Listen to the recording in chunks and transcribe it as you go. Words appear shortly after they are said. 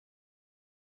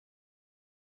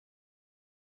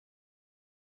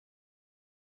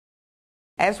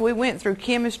As we went through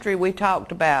chemistry, we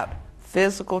talked about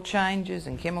physical changes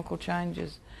and chemical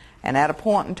changes. And at a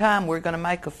point in time, we're going to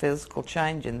make a physical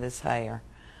change in this hair.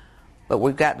 But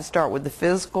we've got to start with the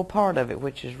physical part of it,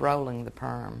 which is rolling the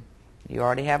perm. You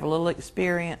already have a little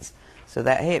experience, so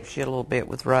that helps you a little bit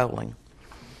with rolling.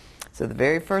 So the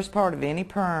very first part of any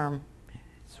perm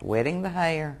is wetting the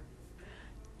hair,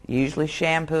 usually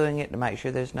shampooing it to make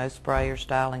sure there's no spray or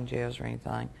styling gels or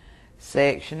anything,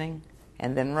 sectioning,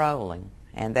 and then rolling.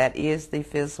 And that is the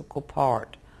physical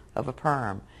part of a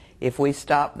perm. If we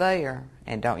stop there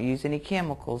and don't use any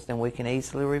chemicals, then we can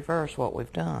easily reverse what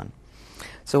we've done.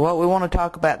 So what we want to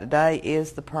talk about today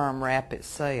is the perm wrap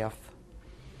itself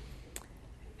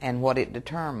and what it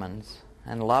determines.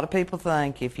 And a lot of people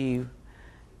think if you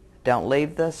don't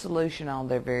leave the solution on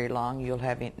there very long, you'll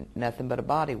have nothing but a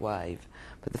body wave.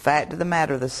 But the fact of the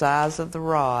matter, the size of the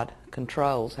rod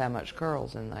controls how much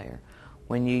curl's in there.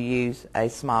 When you use a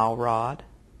small rod,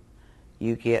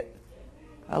 you get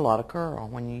a lot of curl.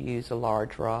 When you use a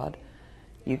large rod,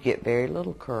 you get very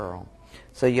little curl.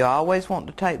 So you always want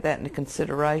to take that into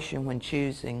consideration when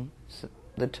choosing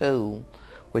the tool,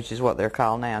 which is what they're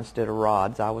called now instead of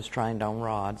rods. I was trained on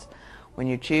rods. When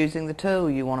you're choosing the tool,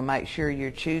 you want to make sure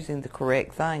you're choosing the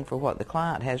correct thing for what the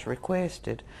client has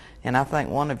requested. And I think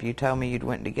one of you told me you'd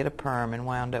went to get a perm and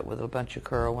wound up with a bunch of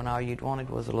curl when all you'd wanted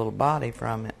was a little body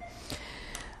from it.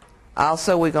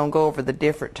 Also, we're going to go over the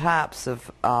different types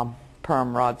of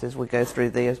perm rods as we go through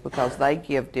this, because they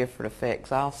give different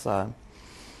effects also.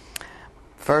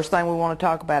 First thing we want to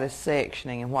talk about is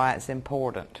sectioning and why it's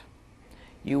important.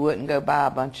 You wouldn't go buy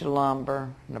a bunch of lumber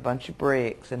and a bunch of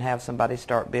bricks and have somebody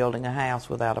start building a house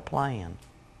without a plan,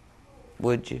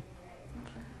 would you?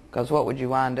 Because what would you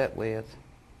wind up with?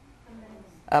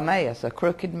 A mess, a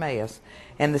crooked mess.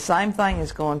 And the same thing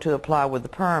is going to apply with the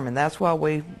perm, and that's why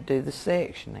we do the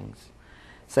sectionings,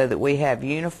 so that we have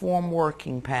uniform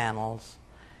working panels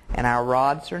and our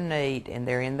rods are neat and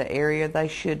they're in the area they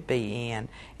should be in,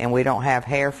 and we don't have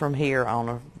hair from here on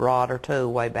a rod or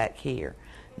tool way back here.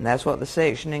 And that's what the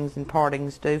sectionings and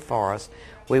partings do for us.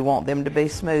 We want them to be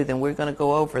smooth, and we're going to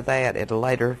go over that at a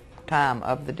later time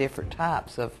of the different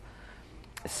types of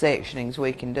sectionings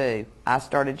we can do. I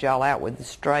started y'all out with the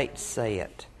straight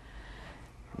set.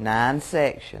 9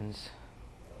 sections.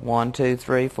 1, 2,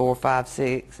 3, 4, 5,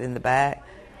 6 in the back.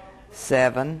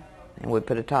 7, and we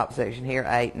put a top section here,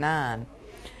 8, 9.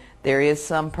 There is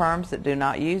some perms that do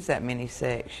not use that many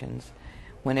sections.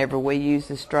 Whenever we use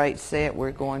the straight set,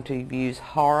 we're going to use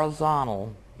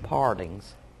horizontal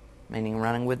partings, meaning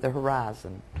running with the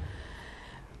horizon.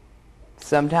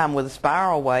 Sometime with a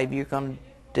spiral wave, you're going to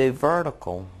do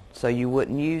vertical, so you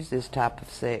wouldn't use this type of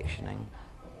sectioning.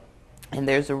 And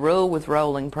there's a rule with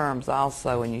rolling perms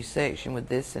also, and you section with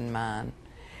this in mind.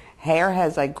 Hair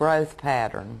has a growth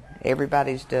pattern.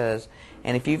 Everybody's does.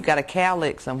 And if you've got a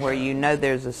cowlick somewhere, you know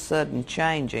there's a sudden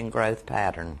change in growth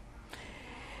pattern.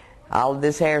 All of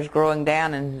this hair is growing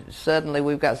down, and suddenly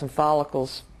we've got some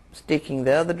follicles sticking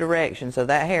the other direction, so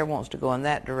that hair wants to go in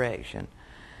that direction.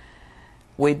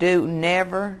 We do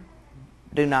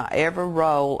not ever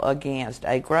roll against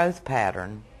a growth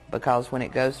pattern, because when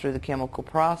it goes through the chemical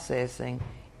processing,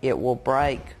 it will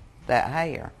break that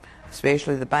hair,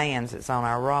 especially the bands that's on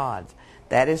our rods.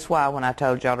 That is why when I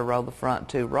told y'all to roll the front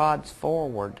 2 rods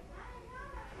forward,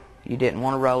 you didn't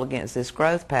want to roll against this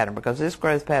growth pattern, because this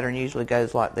growth pattern usually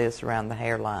goes like this around the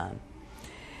hairline.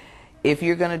 If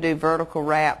you're going to do vertical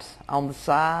wraps on the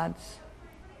sides,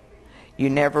 you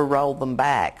never roll them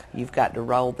back. You've got to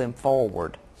roll them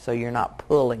forward, so you're not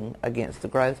pulling against the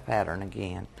growth pattern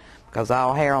again, because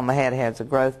all hair on the head has a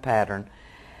growth pattern.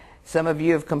 Some of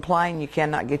you have complained you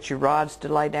cannot get your rods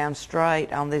to lay down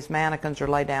straight on these mannequins or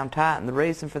lay down tight, and the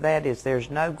reason for that is there's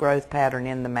no growth pattern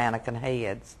in the mannequin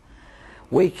heads.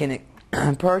 We can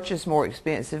purchase more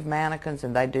expensive mannequins,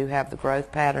 and they do have the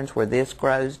growth patterns where this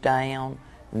grows down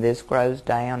and this grows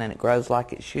down, and it grows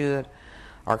like it should,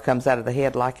 or comes out of the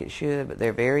head like it should, but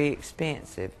they're very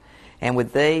expensive. And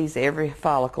with these, every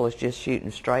follicle is just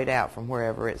shooting straight out from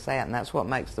wherever it's at, and that's what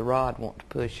makes the rod want to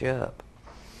push up.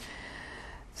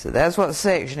 So that's what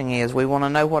sectioning is. We want to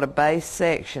know what a base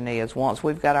section is. Once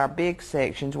we've got our big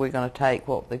sections, we're going to take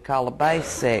what they call a base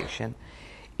section.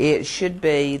 It should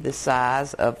be the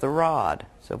size of the rod.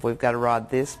 So if we've got a rod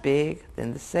this big,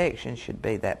 then the section should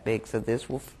be that big. So this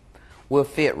will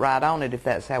fit right on it if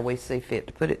that's how we see fit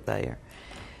to put it there.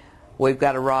 We've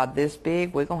got a rod this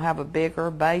big, we're going to have a bigger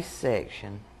base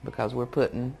section because we're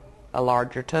putting a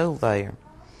larger tool there.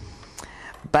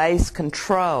 Base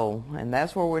control, and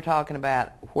that's where we're talking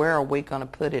about where are we going to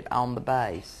put it on the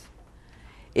base.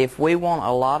 If we want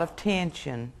a lot of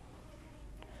tension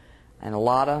and a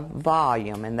lot of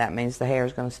volume, and that means the hair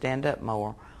is going to stand up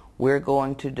more, we're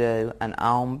going to do an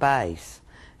on base.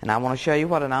 And I want to show you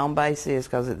what an on base is,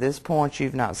 because at this point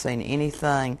you've not seen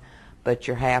anything but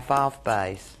your half off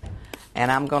base.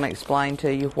 And I'm going to explain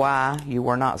to you why you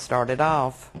were not started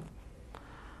off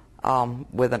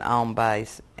with an on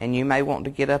base. And you may want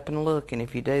to get up and look, and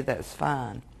if you do, that's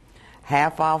fine.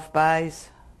 Half off base,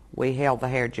 we held the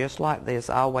hair just like this,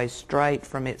 always straight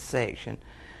from its section.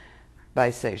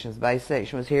 Base sections. The base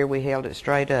section was here, we held it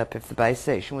straight up. If the base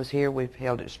section was here, we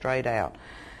held it straight out.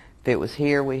 If it was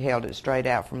here, we held it straight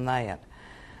out from that.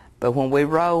 But when we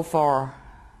roll for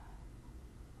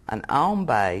an on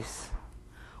base,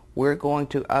 we're going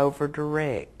to over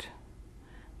direct,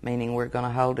 meaning we're going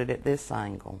to hold it at this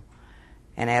angle.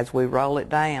 And as we roll it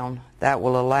down, that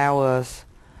will allow us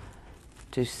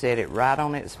to set it right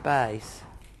on its base.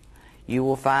 You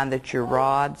will find that your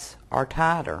rods are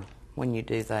tighter when you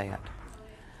do that.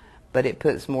 But it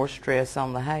puts more stress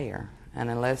on the hair. And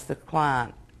unless the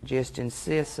client just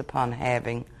insists upon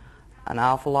having an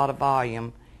awful lot of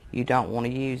volume, you don't want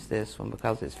to use this one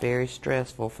because it's very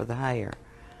stressful for the hair.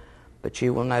 But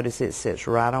you will notice it sits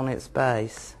right on its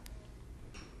base,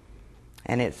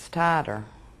 and it's tighter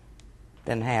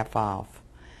than half off.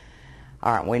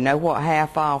 All right, we know what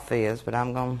half off is, but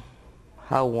I'm going to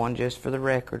hold one just for the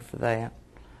record for that.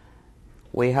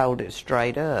 We hold it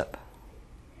straight up.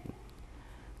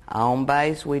 On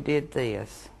base, we did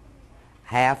this.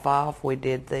 Half off, we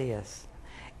did this.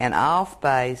 And off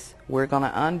base, we're going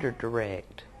to under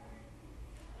direct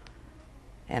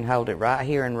and hold it right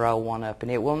here and roll one up.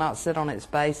 And it will not sit on its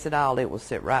base at all. It will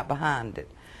sit right behind it.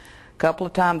 A couple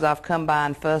of times I've come by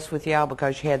and fussed with y'all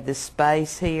because you had this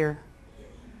space here.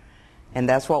 And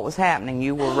that's what was happening.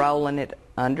 You were rolling it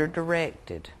under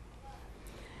directed.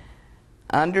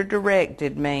 Under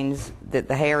directed means that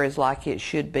the hair is like it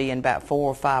should be in about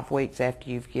 4 or 5 weeks after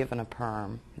you've given a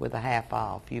perm with a half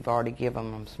off. You've already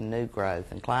given them some new growth,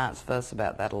 and clients fuss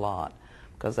about that a lot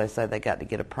because they say they got to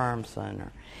get a perm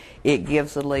sooner. It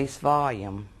gives the least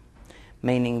volume,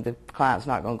 meaning the client's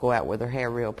not going to go out with their hair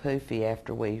real poofy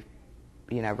after we,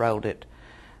 rolled it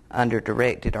under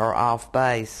directed or off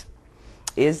base.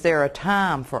 Is there a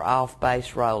time for off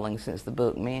base rolling since the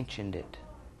book mentioned it?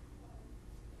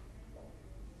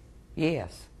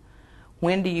 Yes.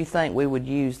 When do you think we would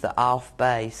use the off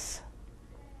base?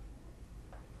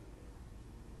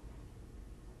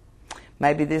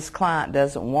 Maybe this client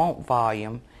doesn't want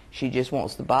volume. She just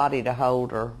wants the body to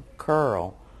hold her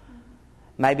curl.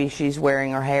 Maybe she's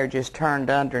wearing her hair just turned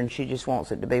under and she just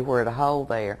wants it to be where to hold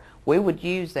there. We would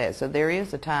use that. So there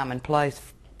is a time and place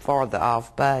for the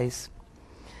off base.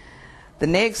 The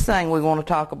next thing we want to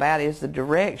talk about is the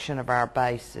direction of our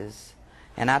bases.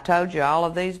 And I told you all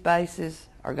of these bases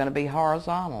are going to be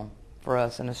horizontal for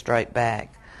us in a straight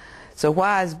back. So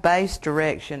why is base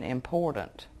direction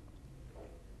important?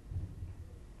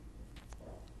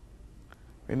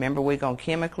 Remember, we're going to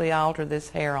chemically alter this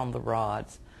hair on the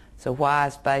rods. So why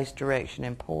is base direction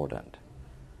important?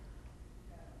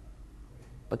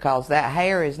 Because that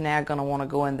hair is now going to want to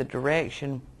go in the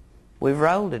direction we've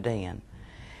rolled it in.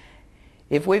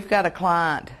 If we've got a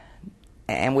client,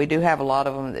 and we do have a lot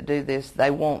of them that do this,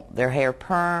 they want their hair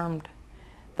permed,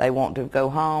 they want to go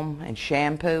home and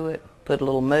shampoo it, put a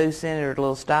little mousse in it or a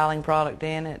little styling product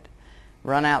in it,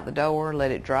 run out the door,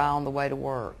 let it dry on the way to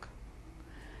work.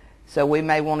 So we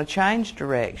may want to change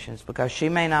directions because she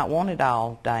may not want it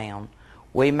all down.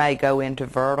 We may go into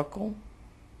vertical,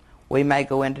 we may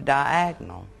go into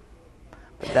diagonal.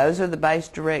 But those are the base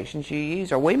directions you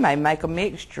use, or we may make a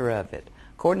mixture of it.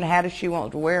 According to how does she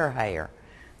want to wear her hair.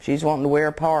 If she's wanting to wear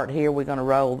a part here, we're going to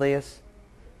roll this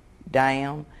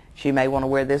down. She may want to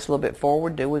wear this a little bit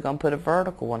forward. We're going to put a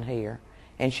vertical one here.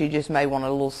 And she just may want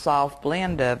a little soft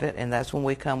blend of it, and that's when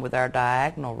we come with our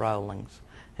diagonal rollings.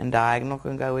 And diagonal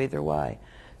can go either way.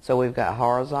 So we've got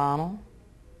horizontal,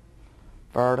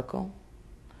 vertical,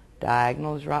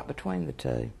 diagonal is right between the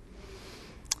two.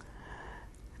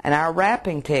 And our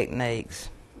wrapping techniques.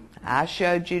 I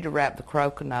showed you to wrap the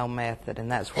crokinole method,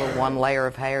 and that's where one layer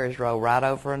of hair is rolled right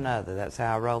over another. That's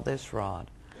how I roll this rod.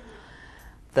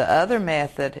 The other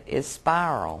method is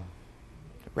spiral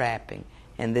wrapping,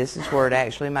 and this is where it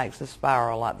actually makes a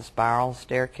spiral, like the spiral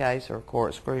staircase or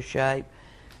corkscrew shape.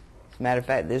 As a matter of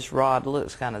fact, this rod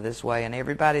looks kind of this way, and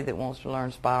everybody that wants to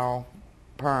learn spiral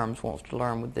perms wants to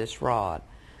learn with this rod.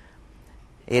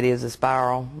 It is a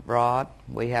spiral rod.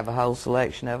 We have a whole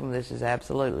selection of them. This is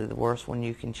absolutely the worst one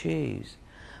you can choose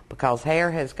because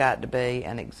hair has got to be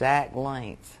an exact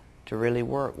length to really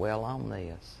work well on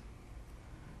this.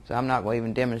 So I'm not going to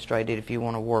even demonstrate it. If you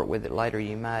want to work with it later,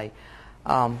 you may.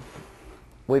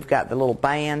 we've got the little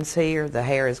bands here. The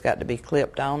hair has got to be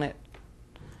clipped on it,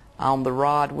 on the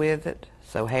rod with it.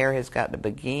 So hair has got to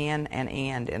begin and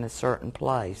end in a certain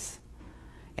place.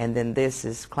 And then this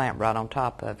is clamped right on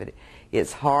top of it.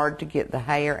 It's hard to get the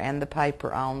hair and the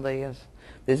paper on this.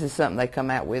 This is something they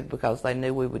come out with because they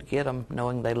knew we would get them,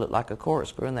 knowing they look like a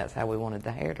corkscrew, and that's how we wanted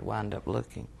the hair to wind up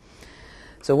looking.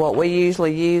 So what we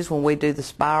usually use when we do the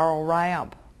spiral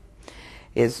wrap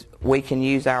is we can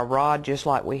use our rod just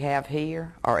like we have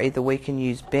here, or either we can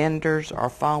use benders or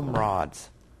foam rods.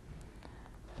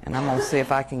 And I'm going to see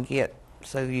if I can get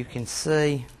so you can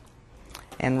see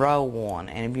and roll one.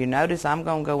 And if you notice, I'm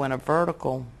going to go in a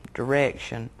vertical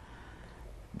direction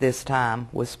this time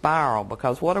with spiral,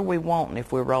 because what are we wanting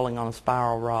if we're rolling on a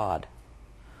spiral rod?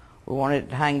 We want it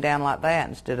to hang down like that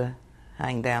instead of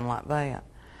hang down like that.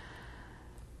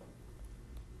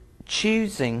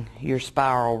 Choosing your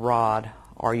spiral rod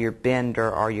or your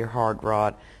bender or your hard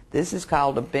rod, this is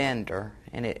called a bender,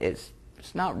 and it's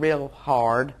not real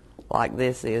hard like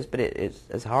this is, but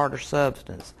it's a harder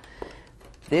substance.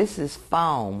 This is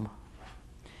foam,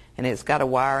 and it's got a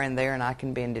wire in there, and I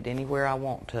can bend it anywhere I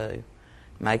want to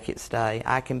make it stay.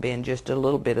 I can bend just a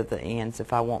little bit of the ends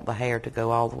if I want the hair to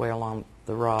go all the way along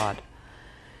the rod.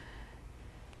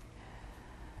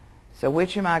 So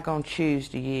which am I going to choose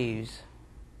to use?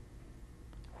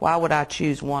 Why would I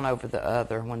choose one over the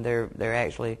other when they're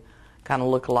actually kind of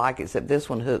look alike, except this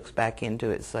one hooks back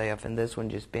into itself and this one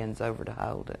just bends over to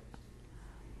hold it?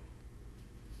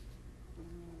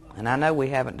 And I know we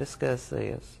haven't discussed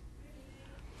this.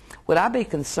 Would I be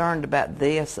concerned about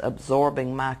this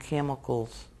absorbing my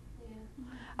chemicals? Yeah.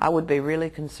 I would be really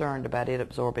concerned about it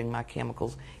absorbing my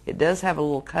chemicals. It does have a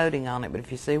little coating on it, but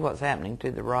if you see what's happening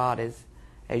to the rod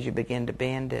as you begin to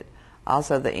bend it,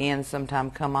 also the ends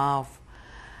sometimes come off.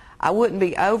 I wouldn't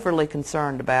be overly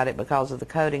concerned about it because of the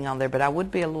coating on there, but I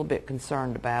would be a little bit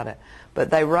concerned about it.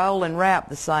 But they roll and wrap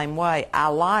the same way. I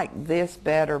like this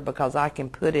better because I can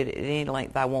put it at any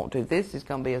length I want to. This is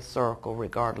going to be a circle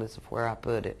regardless of where I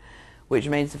put it, which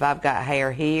means if I've got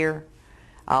hair here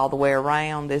all the way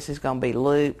around, this is going to be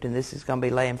looped and this is going to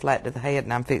be laying flat to the head,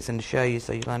 and I'm fixing to show you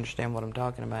so you'll understand what I'm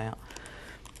talking about.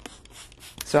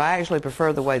 So I actually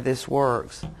prefer the way this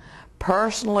works.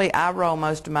 Personally, I roll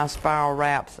most of my spiral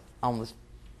wraps on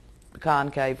the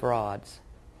concave rods.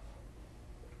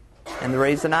 And the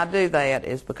reason I do that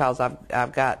is because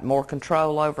I've got more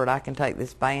control over it. I can take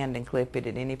this band and clip it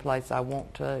at any place I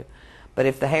want to. But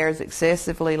if the hair is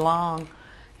excessively long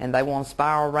and they want a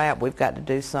spiral wrap, we've got to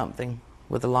do something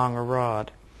with a longer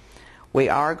rod. We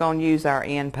are going to use our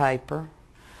end paper.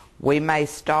 We may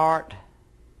start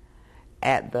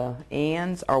at the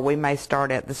ends, or we may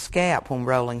start at the scalp when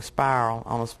rolling spiral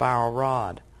on a spiral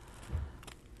rod.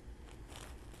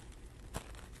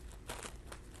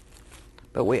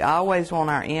 But we always want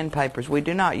our end papers. We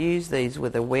do not use these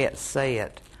with a wet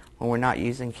set when we're not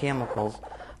using chemicals,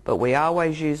 but we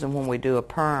always use them when we do a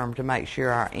perm to make sure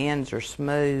our ends are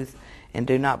smooth and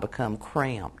do not become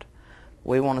cramped.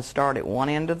 We want to start at one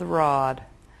end of the rod,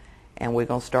 and we're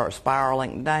going to start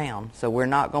spiraling down. So we're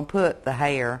not going to put the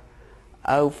hair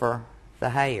over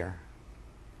the hair.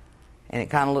 And it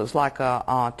kind of looks like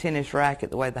a tennis racket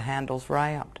the way the handle's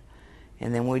wrapped.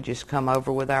 And then we just come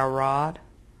over with our rod.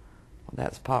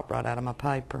 That's popped right out of my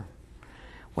paper.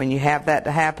 When you have that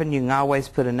to happen, you can always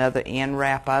put another end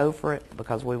wrap over it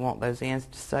because we want those ends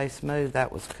to stay smooth.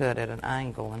 That was cut at an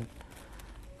angle, and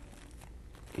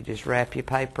you just wrap your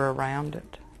paper around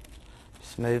it,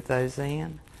 smooth those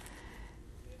in,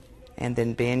 and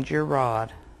then bend your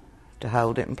rod to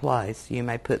hold it in place. You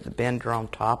may put the bender on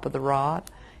top of the rod.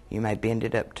 You may bend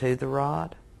it up to the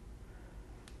rod,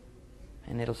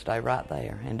 and it'll stay right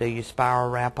there, and do your spiral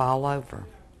wrap all over.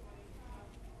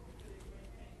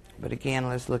 But again,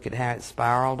 let's look at how it's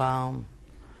spiraled on,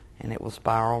 and it will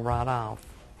spiral right off.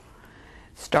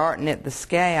 Starting at the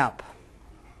scalp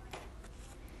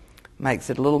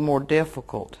makes it a little more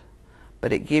difficult,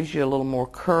 but it gives you a little more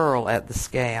curl at the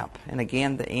scalp. And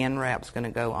again, the end wrap's going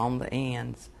to go on the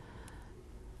ends.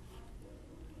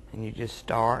 And you just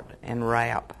start and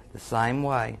wrap the same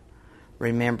way,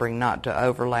 remembering not to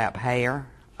overlap hair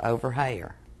over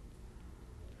hair.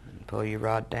 And pull your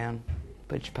rod down,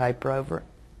 put your paper over it,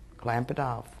 clamp it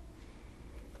off.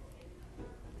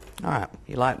 All right,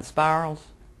 you like the spirals?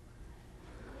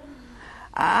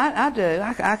 I do.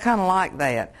 I kind of like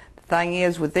that. The thing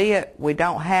is, with it, we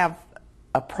don't have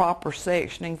a proper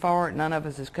sectioning for it. None of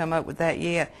us has come up with that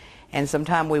yet. And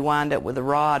sometimes we wind up with a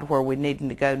rod where we need them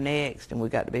to go next, and we've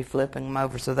got to be flipping them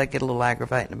over, so they get a little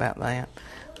aggravating about that.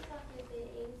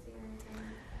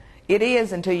 It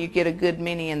is until you get a good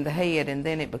many in the head, and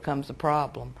then it becomes a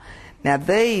problem. Now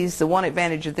these, the one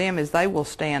advantage of them is they will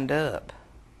stand up.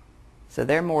 So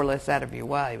they're more or less out of your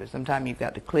way, but sometimes you've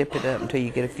got to clip it up until you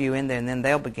get a few in there, and then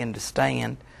they'll begin to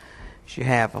stand as you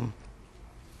have them.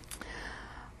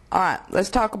 All right, let's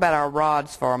talk about our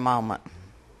rods for a moment.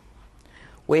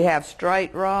 We have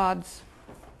straight rods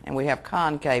and we have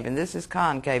concave, and this is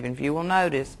concave. And if you will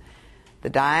notice, the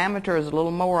diameter is a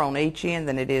little more on each end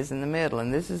than it is in the middle,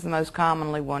 and this is the most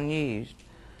commonly one used.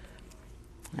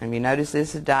 And you notice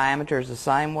this diameter is the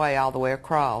same way all the way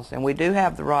across. And we do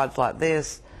have the rods like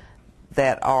this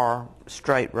that are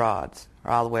straight rods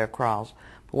all the way across.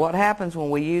 But what happens when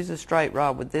we use a straight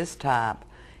rod with this type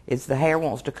is the hair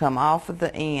wants to come off of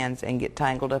the ends and get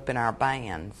tangled up in our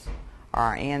bands, or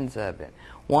our ends of it.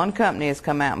 One company has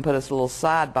come out and put us a little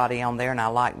side body on there, and I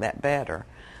like that better.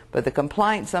 But the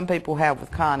complaint some people have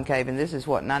with concave, and this is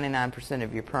what 99%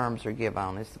 of your perms are give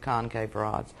on, is the concave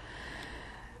rods.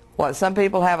 What some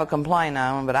people have a complaint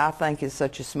on, but I think is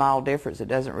such a small difference it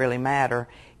doesn't really matter,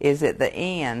 is that the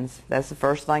ends, that's the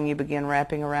first thing you begin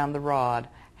wrapping around the rod,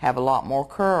 have a lot more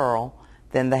curl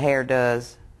than the hair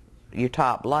does your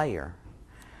top layer.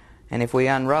 And if we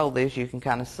unroll this, you can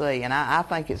kind of see. And I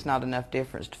think it's not enough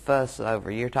difference to fuss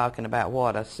over. You're talking about,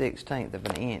 what, a 1/16 of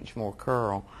an inch more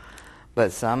curl.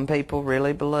 But some people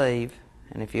really believe,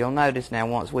 and if you'll notice now,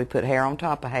 once we put hair on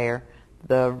top of hair,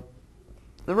 the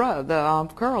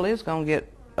curl is going to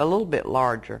get a little bit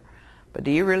larger. But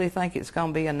do you really think it's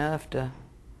going to be enough to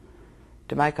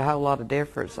make a whole lot of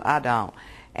difference? I don't.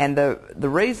 And the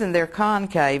reason they're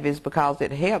concave is because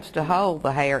it helps to hold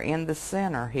the hair in the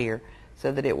center here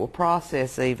so that it will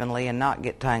process evenly and not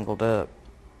get tangled up.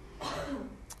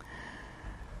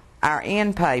 Our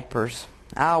end papers,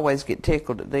 I always get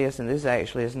tickled at this, and this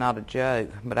actually is not a joke,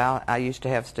 but I used to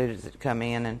have students that come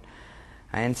in,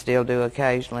 and still do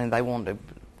occasionally, and they want to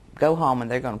go home and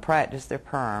they're going to practice their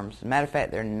perms. As a matter of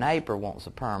fact, their neighbor wants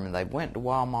a perm, and they went to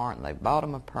Walmart and they bought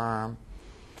them a perm.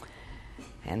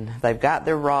 And they've got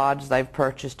their rods they've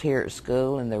purchased here at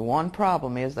school, and their one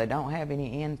problem is they don't have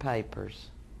any end papers.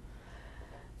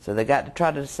 So they got to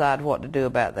try to decide what to do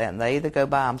about that. And they either go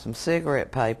buy them some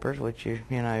cigarette papers, which you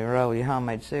roll your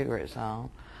homemade cigarettes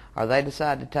on, or they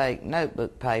decide to take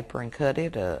notebook paper and cut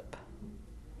it up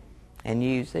and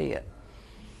use it.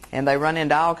 And they run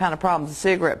into all kind of problems. The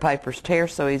cigarette papers tear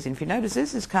so easy. And if you notice,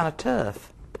 this is kind of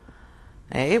tough.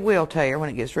 And it will tear when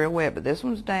it gets real wet, but this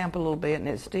one's damp a little bit and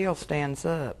it still stands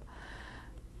up.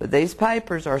 But these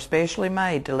papers are specially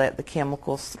made to let the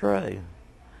chemicals through.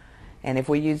 And if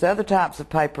we use other types of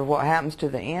paper, what happens to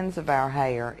the ends of our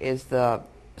hair is the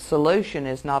solution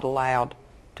is not allowed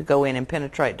to go in and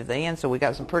penetrate to the end. So we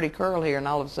got some pretty curl here, and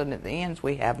all of a sudden at the ends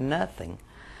we have nothing.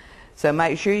 So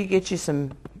make sure you get you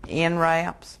some end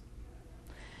wraps.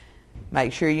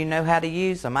 Make sure you know how to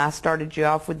use them. I started you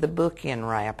off with the book end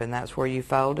wrap, and that's where you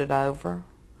fold it over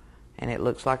and it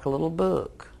looks like a little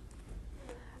book.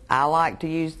 I like to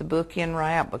use the book end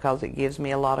wrap because it gives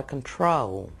me a lot of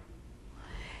control.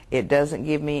 It doesn't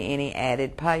give me any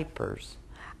added papers.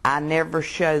 I never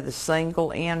show the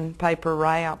single end paper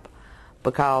wrap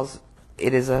because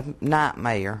it is a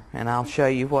nightmare, and I'll show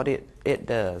you what it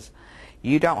does.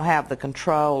 You don't have the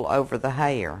control over the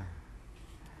hair.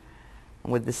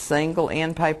 With the single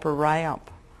end paper wrap,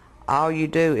 all you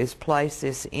do is place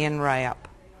this end wrap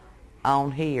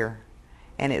on here,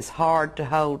 and it's hard to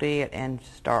hold it and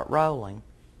start rolling.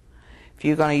 If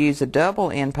you're going to use a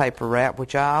double end paper wrap,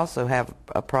 which I also have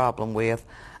a problem with,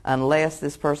 unless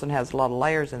this person has a lot of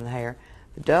layers in the hair,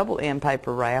 the double end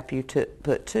paper wrap, you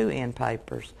put 2 end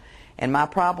papers. And my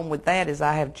problem with that is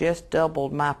I have just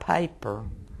doubled my paper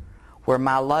where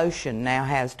my lotion now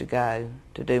has to go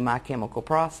to do my chemical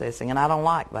processing, and I don't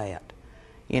like that.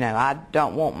 I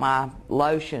don't want my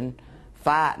lotion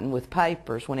fighting with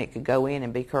papers when it could go in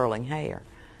and be curling hair.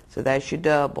 So that's your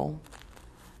double,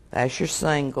 that's your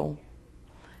single,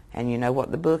 and you know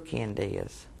what the book end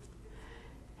is.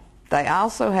 They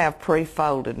also have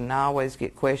pre-folded, and I always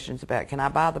get questions about, can I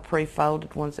buy the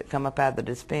pre-folded ones that come up out of the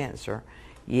dispenser?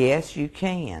 Yes, you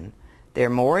can. They're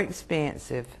more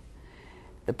expensive.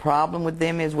 The problem with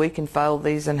them is we can fold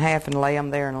these in half and lay them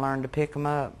there and learn to pick them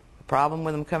up. The problem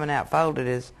with them coming out folded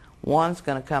is one's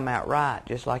going to come out right,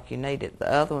 just like you need it.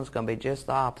 The other one's going to be just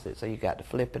the opposite, so you got to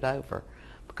flip it over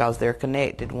because they're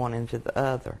connected one into the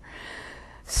other.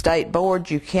 State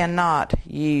boards, you cannot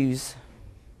use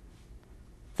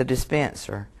the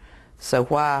dispenser, so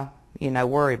why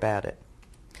worry about it.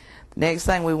 The next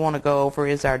thing we want to go over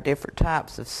is our different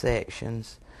types of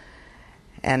sections,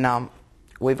 and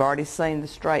we've already seen the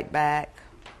straight back,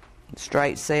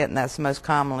 straight set, and that's the most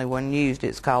commonly one used.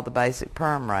 It's called the basic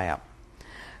perm wrap.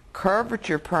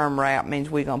 Curvature perm wrap means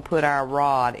we're going to put our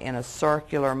rod in a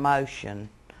circular motion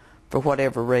for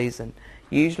whatever reason.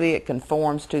 Usually it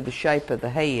conforms to the shape of the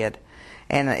head,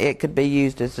 and it could be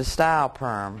used as a style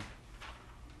perm.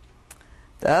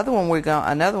 Another one we're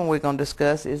going to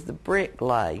discuss is the brick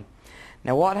lay.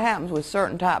 Now what happens with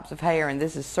certain types of hair, and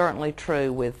this is certainly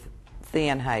true with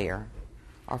thin hair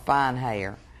or fine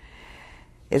hair,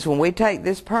 is when we take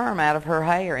this perm out of her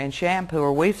hair and shampoo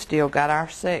her, we've still got our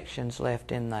sections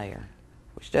left in there,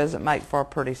 which doesn't make for a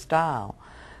pretty style.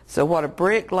 So what a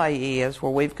brick lay is,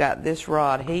 where we've got this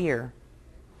rod here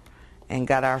and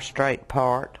got our straight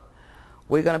part,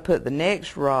 we're going to put the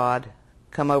next rod,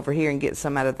 come over here and get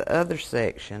some out of the other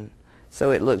section,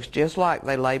 so it looks just like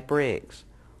they lay bricks.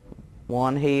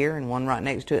 One here and one right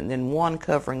next to it, and then one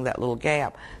covering that little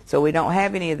gap. So we don't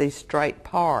have any of these straight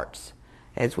parts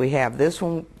as we have this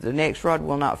one. The next rod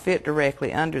will not fit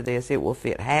directly under this. It will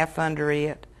fit half under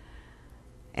it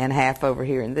and half over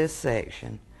here in this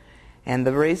section. And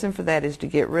the reason for that is to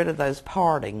get rid of those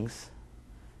partings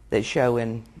that show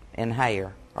in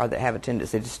hair, or that have a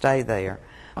tendency to stay there.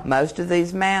 Most of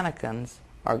these mannequins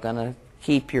are going to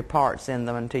keep your parts in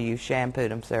them until you've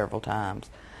shampooed them several times.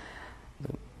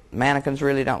 The mannequins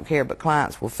really don't care, but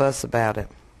clients will fuss about it.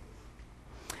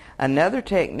 Another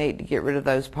technique to get rid of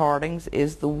those partings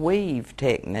is the weave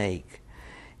technique.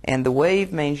 And the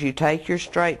weave means you take your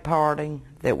straight parting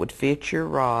that would fit your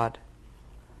rod,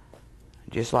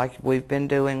 just like we've been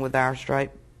doing with our straight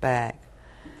back.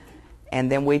 And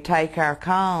then we take our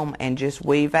comb and just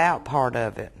weave out part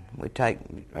of it. We take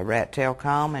a rat tail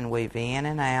comb and weave in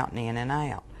and out and in and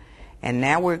out. And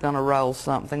now we're going to roll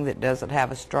something that doesn't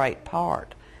have a straight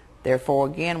part. Therefore,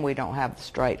 again, we don't have the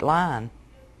straight line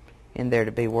in there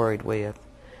to be worried with.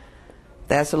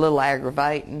 That's a little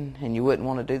aggravating, and you wouldn't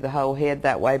want to do the whole head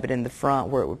that way, but in the front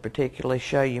where it would particularly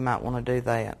show, you might want to do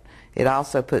that. It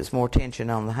also puts more tension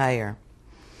on the hair.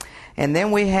 And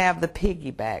then we have the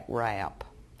piggyback wrap,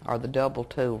 or the double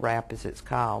tool wrap as it's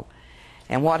called.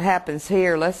 And what happens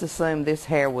here, let's assume this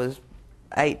hair was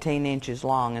 18 inches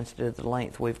long instead of the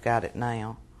length we've got it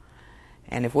now.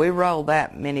 And if we roll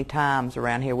that many times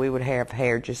around here, we would have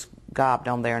hair just gobbed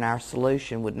on there, and our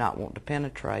solution would not want to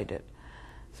penetrate it.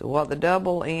 So what the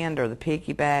double end or the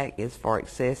piggyback is for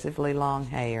excessively long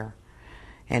hair,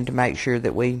 and to make sure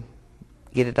that we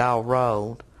get it all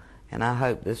rolled. And I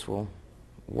hope this will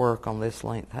work on this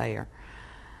length hair.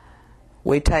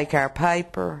 We take our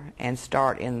paper and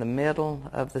start in the middle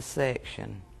of the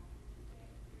section.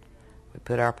 We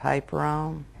put our paper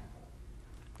on.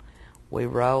 We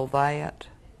roll that.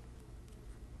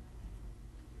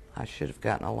 I should have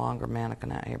gotten a longer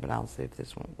mannequin out here, but I'll see if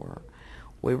this won't work.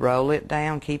 We roll it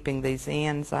down, keeping these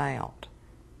ends out.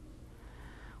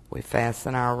 We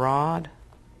fasten our rod.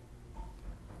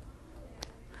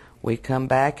 We come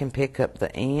back and pick up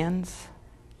the ends.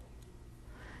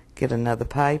 Get another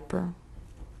paper.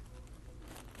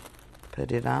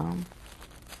 Put it on.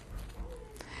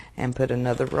 And put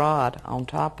another rod on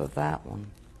top of that one.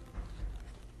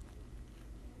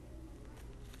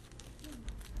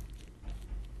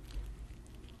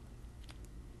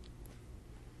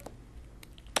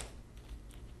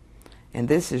 And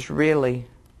this is really,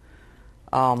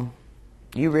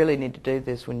 you really need to do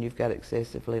this when you've got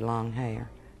excessively long hair.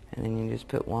 And then you just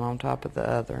put one on top of the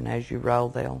other, and as you roll,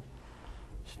 they'll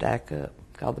stack up.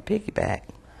 Called the piggyback.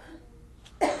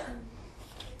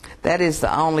 That is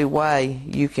the only way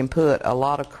you can put a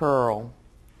lot of curl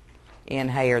in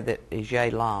hair that is yay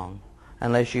long,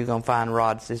 unless you're going to find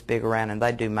rods this big around, and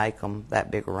they do make them that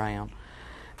big around.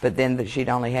 But then that she'd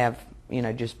only have,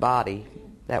 just body.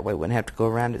 That way we wouldn't have to go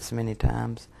around it so many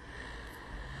times.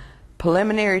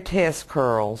 Preliminary test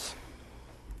curls.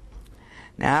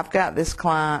 Now I've got this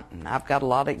client, and I've got a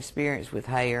lot of experience with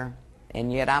hair,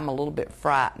 and yet I'm a little bit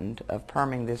frightened of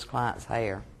perming this client's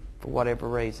hair for whatever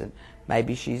reason.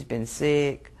 Maybe she's been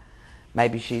sick,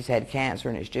 maybe she's had cancer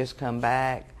and it's just come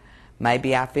back,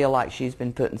 maybe I feel like she's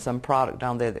been putting some product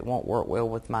on there that won't work well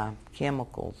with my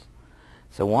chemicals.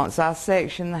 So once I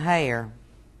section the hair,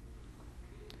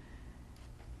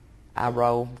 I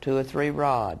roll 2 or 3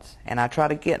 rods, and I try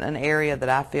to get in an area that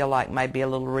I feel like may be a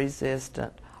little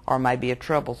resistant or maybe a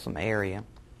troublesome area.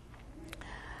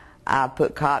 I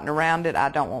put cotton around it. I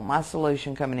don't want my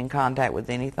solution coming in contact with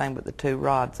anything but the 2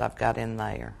 rods I've got in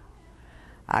there.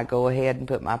 I go ahead and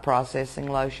put my processing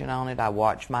lotion on it. I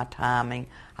watch my timing.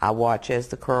 I watch as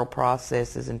the curl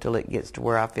processes until it gets to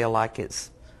where I feel like it's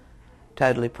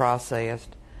totally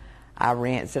processed. I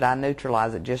rinse it. I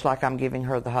neutralize it just like I'm giving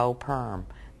her the whole perm.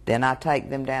 Then I take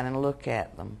them down and look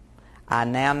at them. I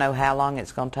now know how long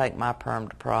it's going to take my perm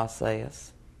to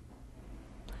process.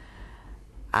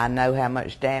 I know how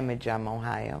much damage I'm going to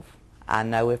have. I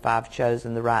know if I've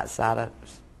chosen the right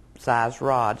size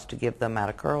rods to give the amount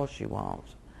of curl she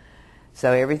wants.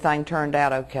 So everything turned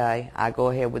out okay. I go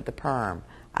ahead with the perm.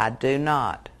 I do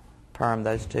not perm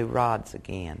those 2 rods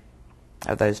again,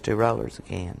 or those 2 rollers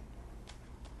again.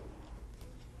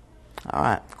 All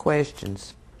right,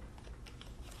 questions?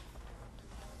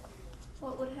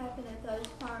 What would happen if those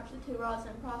parts, the 2 rods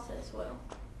didn't process well?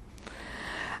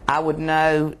 I would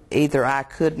know either I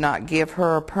could not give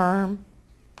her a perm,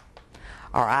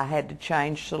 or I had to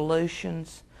change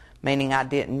solutions, meaning I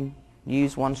didn't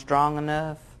use one strong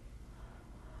enough,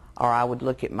 or I would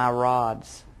look at my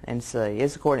rods and see.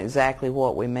 It's according to exactly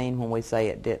what we mean when we say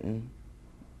it didn't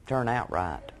turn out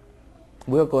right.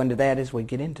 We'll go into that as we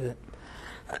get into it.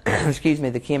 Excuse me,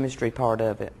 the chemistry part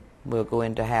of it. We'll go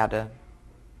into how to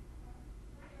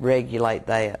regulate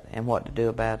that and what to do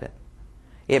about it.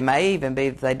 It may even be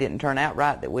if they didn't turn out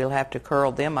right that we'll have to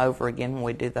curl them over again when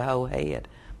we do the whole head.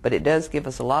 But it does give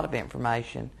us a lot of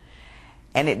information.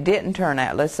 And it didn't turn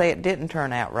out, let's say it didn't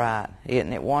turn out right.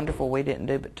 Isn't it wonderful we didn't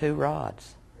do but 2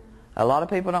 rods? A lot of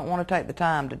people don't want to take the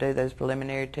time to do those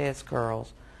preliminary test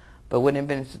curls. But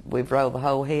wouldn't it have been, we've rolled the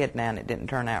whole head now and it didn't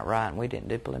turn out right and we didn't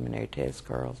do preliminary test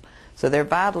curls. So they're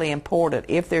vitally important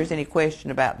if there's any question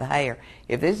about the hair.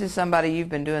 If this is somebody you've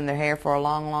been doing their hair for a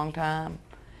long, long time,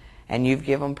 and you've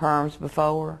given perms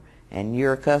before, and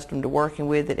you're accustomed to working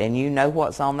with it, and you know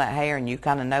what's on that hair, and you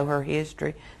kind of know her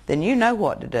history, then you know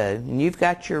what to do, and you've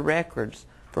got your records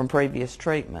from previous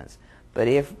treatments. But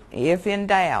if in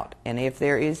doubt, and if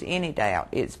there is any doubt,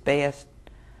 it's best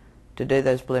to do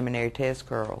those preliminary test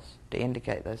curls to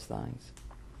indicate those things.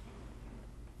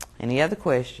 Any other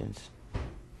questions?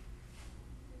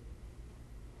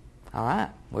 All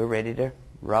right, we're ready to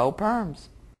roll perms.